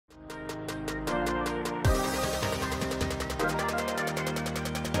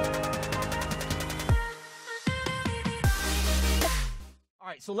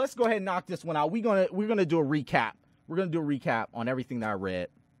right, so let's go ahead and knock this one out. We're gonna do a recap. We're gonna do a recap on everything that I read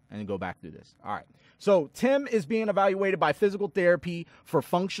and then go back through this. All right. So Tim is being evaluated by physical therapy for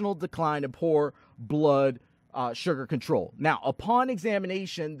functional decline and poor blood sugar control. Now, upon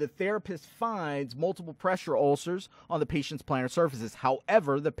examination, the therapist finds multiple pressure ulcers on the patient's plantar surfaces.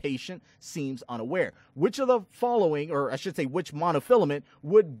 However, the patient seems unaware. Which of the following, or I should say, which monofilament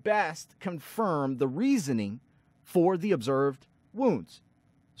would best confirm the reasoning for the observed wounds?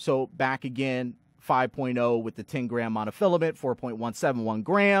 So back again, 5.0 with the 10-gram monofilament, 4.171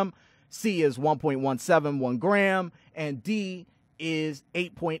 gram. C is 1.171 gram, and D is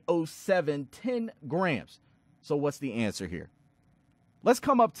 8.07 10 grams. So what's the answer here? Let's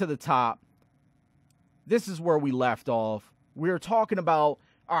come up to the top. This is where we left off. We're talking about,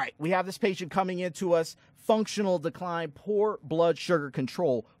 all right, we have this patient coming into us, functional decline, poor blood sugar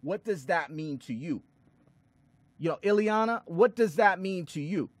control. What does that mean to you? You know, Ileana, what does that mean to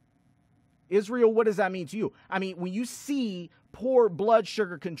you? Israel, what does that mean to you? I mean, when you see poor blood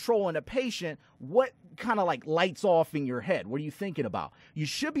sugar control in a patient, what kind of like lights off in your head? What are you thinking about? You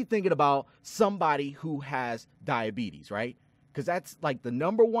should be thinking about somebody who has diabetes, right? Because that's like the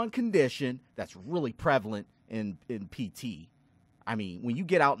number one condition that's really prevalent in PT. I mean, when you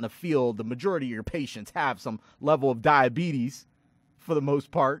get out in the field, the majority of your patients have some level of diabetes for the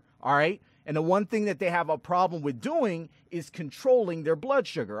most part, all right? And the one thing that they have a problem with doing is controlling their blood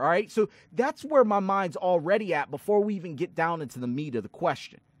sugar, all right? So that's where my mind's already at before we even get down into the meat of the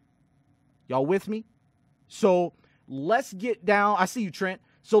question. Y'all with me? So let's get down. I see you, Trent.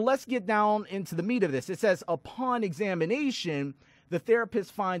 So let's get down into the meat of this. It says, upon examination, the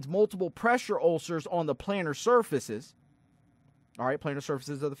therapist finds multiple pressure ulcers on the plantar surfaces, all right, plantar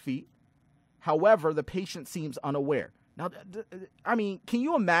surfaces of the feet. However, the patient seems unaware. Now, I mean, can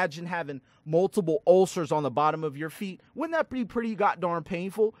you imagine having multiple ulcers on the bottom of your feet? Wouldn't that be pretty darn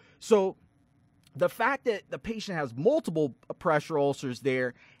painful? So the fact that the patient has multiple pressure ulcers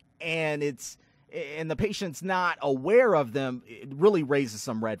there and the patient's not aware of them, it really raises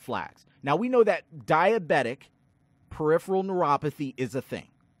some red flags. Now, we know that diabetic peripheral neuropathy is a thing,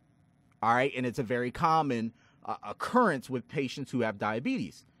 all right? And it's a very common occurrence with patients who have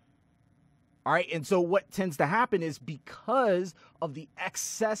diabetes. All right, and so what tends to happen is because of the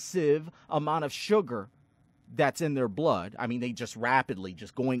excessive amount of sugar that's in their blood, I mean, they just rapidly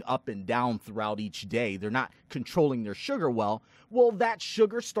just going up and down throughout each day. They're not controlling their sugar well. Well, that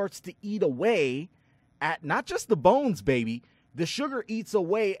sugar starts to eat away at not just the bones, baby. The sugar eats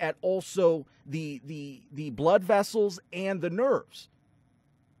away at also the blood vessels and the nerves.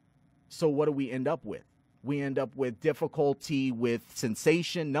 So what do we end up with? We end up with difficulty with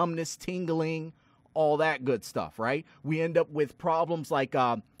sensation, numbness, tingling, all that good stuff, right? We end up with problems like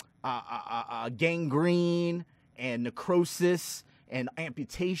gangrene and necrosis and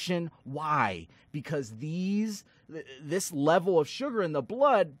amputation. Why? Because this level of sugar in the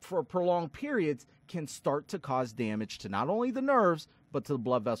blood for prolonged periods can start to cause damage to not only the nerves, but to the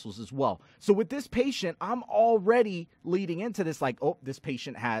blood vessels as well. So with this patient, I'm already leading into this like, oh, this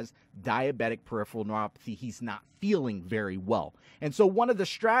patient has diabetic peripheral neuropathy. He's not feeling very well. And so one of the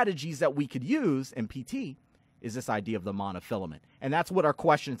strategies that we could use in PT is this idea of the monofilament. And that's what our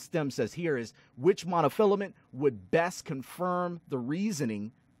question stem says here is, which monofilament would best confirm the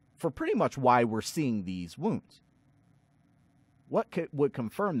reasoning for pretty much why we're seeing these wounds? What would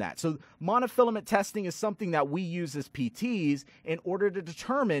confirm that? So monofilament testing is something that we use as PTs in order to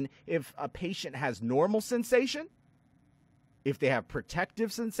determine if a patient has normal sensation, if they have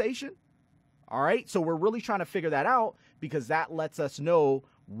protective sensation. All right, so we're really trying to figure that out because that lets us know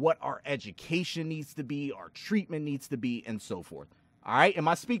what our education needs to be, our treatment needs to be, and so forth. All right, am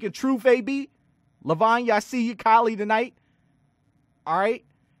I speaking truth, AB? Lavanya, I see you, Kylie, tonight. All right,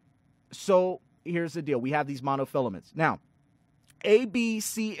 so here's the deal. We have these monofilaments. Now, A, B,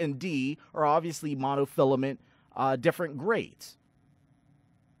 C, and D are obviously monofilament, different grades.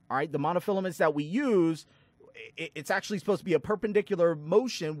 All right, the monofilaments that we use, it's actually supposed to be a perpendicular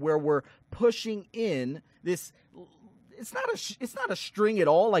motion where we're pushing in this. It's not a string at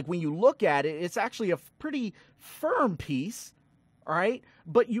all. Like when you look at it, it's actually a pretty firm piece. All right,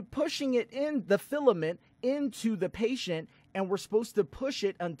 but you pushing it in the filament into the patient, and we're supposed to push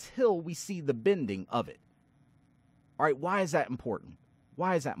it until we see the bending of it. All right, why is that important?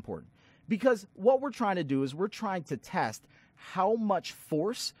 Why is that important? Because what we're trying to do is we're trying to test how much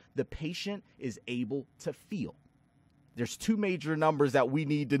force the patient is able to feel. There's two major numbers that we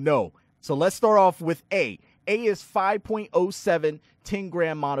need to know. So let's start off with A. A is 5.07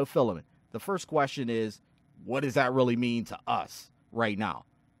 10-gram monofilament. The first question is, what does that really mean to us right now?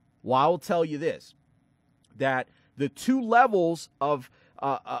 Well, I'll tell you this, that the two levels of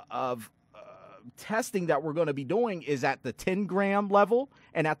testing that we're going to be doing is at the 10-gram level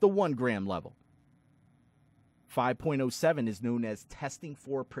and at the 1-gram level. 5.07 is known as testing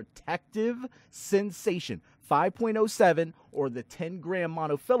for protective sensation. 5.07, or the 10-gram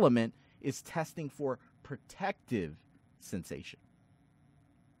monofilament, is testing for protective sensation.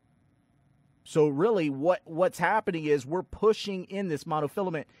 So really what's happening is we're pushing in this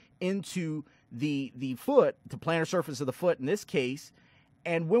monofilament into the foot, the plantar surface of the foot in this case,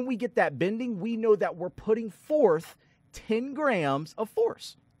 and when we get that bending, we know that we're putting forth 10 grams of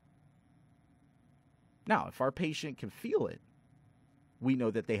force. Now, if our patient can feel it, we know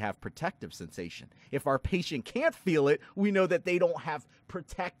that they have protective sensation. If our patient can't feel it, we know that they don't have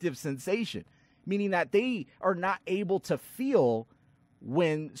protective sensation, meaning that they are not able to feel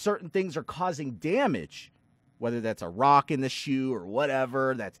when certain things are causing damage, whether that's a rock in the shoe or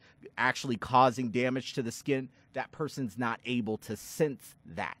whatever that's actually causing damage to the skin. That person's not able to sense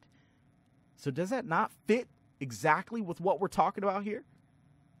that. So does that not fit exactly with what we're talking about here?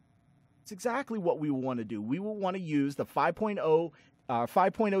 It's exactly what we want to do. We will want to use the 5.07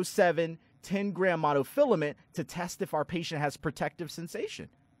 10-gram monofilament to test if our patient has protective sensation.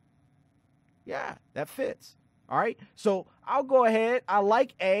 Yeah, that fits. All right, so I'll go ahead. I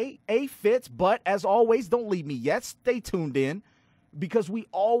like A. A fits, but as always, don't leave me yet. Stay tuned in, because we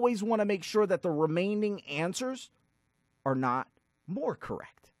always want to make sure that the remaining answers are not more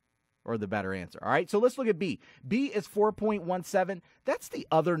correct, or the better answer. All right, so let's look at B. B is 4.17. That's the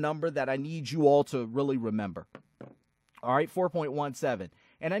other number that I need you all to really remember. All right, 4.17.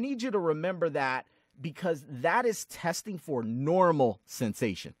 And I need you to remember that because that is testing for normal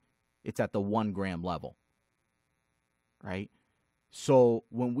sensation. It's at the 1-gram level, right? So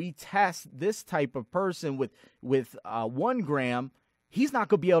when we test this type of person with 1 gram, he's not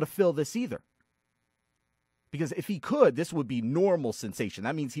going to be able to feel this either. Because if he could, this would be normal sensation.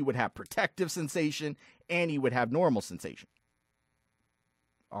 That means he would have protective sensation and he would have normal sensation.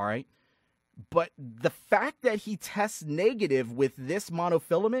 All right. But the fact that he tests negative with this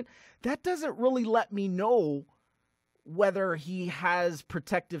monofilament, that doesn't really let me know whether he has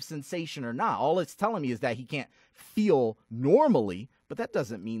protective sensation or not. All it's telling me is that he can't feel normally, but that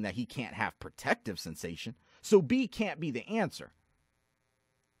doesn't mean that he can't have protective sensation. So B can't be the answer.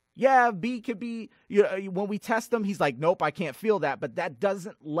 Yeah, B could be, when we test him, he's like, nope, I can't feel that. But that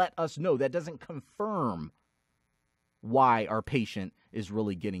doesn't let us know. That doesn't confirm why our patient is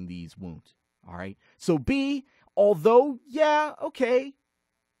really getting these wounds. All right. So B, although, yeah, okay,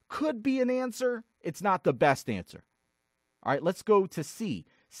 could be an answer, it's not the best answer. All right, let's go to C.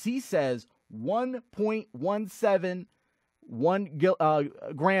 C says 1.17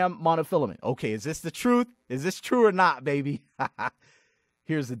 gram monofilament. Okay, is this the truth? Is this true or not, baby?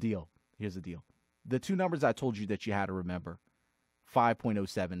 Here's the deal. Here's the deal. The two numbers I told you that you had to remember,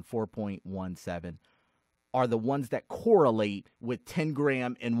 5.07, 4.17, are the ones that correlate with 10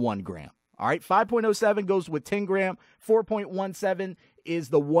 gram and 1 gram. All right, 5.07 goes with 10 gram. 4.17 is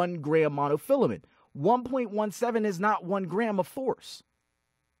the 1 gram monofilament. 1.17 is not 1 gram of force.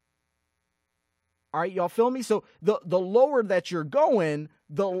 All right, y'all feel me? So the lower that you're going,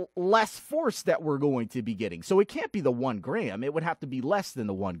 the less force that we're going to be getting. So it can't be the 1 gram. It would have to be less than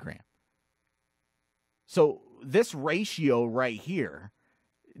the 1 gram. So this ratio right here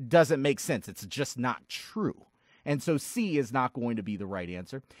doesn't make sense. It's just not true. And so C is not going to be the right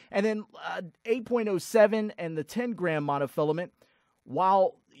answer. And then 8.07 and the 10 gram monofilament,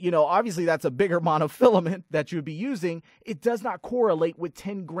 while, obviously that's a bigger monofilament that you'd be using, it does not correlate with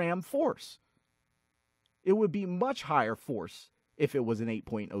 10 gram force. It would be much higher force if it was an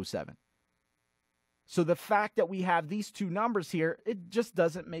 8.07. So the fact that we have these two numbers here, it just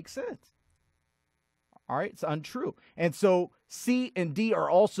doesn't make sense. All right, it's untrue. And so C and D are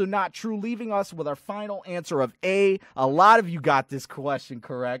also not true, leaving us with our final answer of A. A lot of you got this question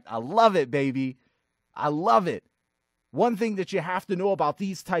correct. I love it, baby. I love it. One thing that you have to know about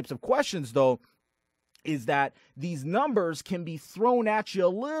these types of questions, though, is that these numbers can be thrown at you a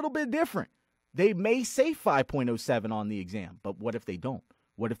little bit different. They may say 5.07 on the exam, but what if they don't?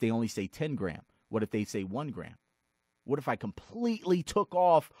 What if they only say 10 gram? What if they say 1 gram? What if I completely took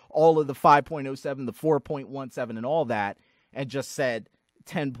off all of the 5.07, the 4.17, and all that, and just said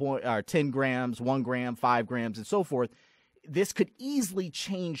 10 grams, 1 gram, 5 grams, and so forth? This could easily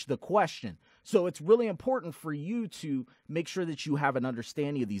change the question. So it's really important for you to make sure that you have an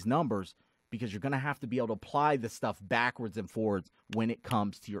understanding of these numbers, because you're going to have to be able to apply this stuff backwards and forwards when it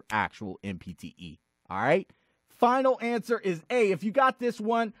comes to your actual NPTE. All right? Final answer is A. If you got this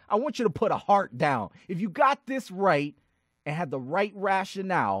one, I want you to put a heart down. If you got this right and had the right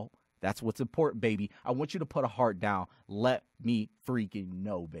rationale, That's what's important, baby. I want you to put a heart down. Let me freaking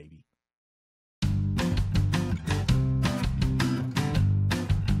know, baby.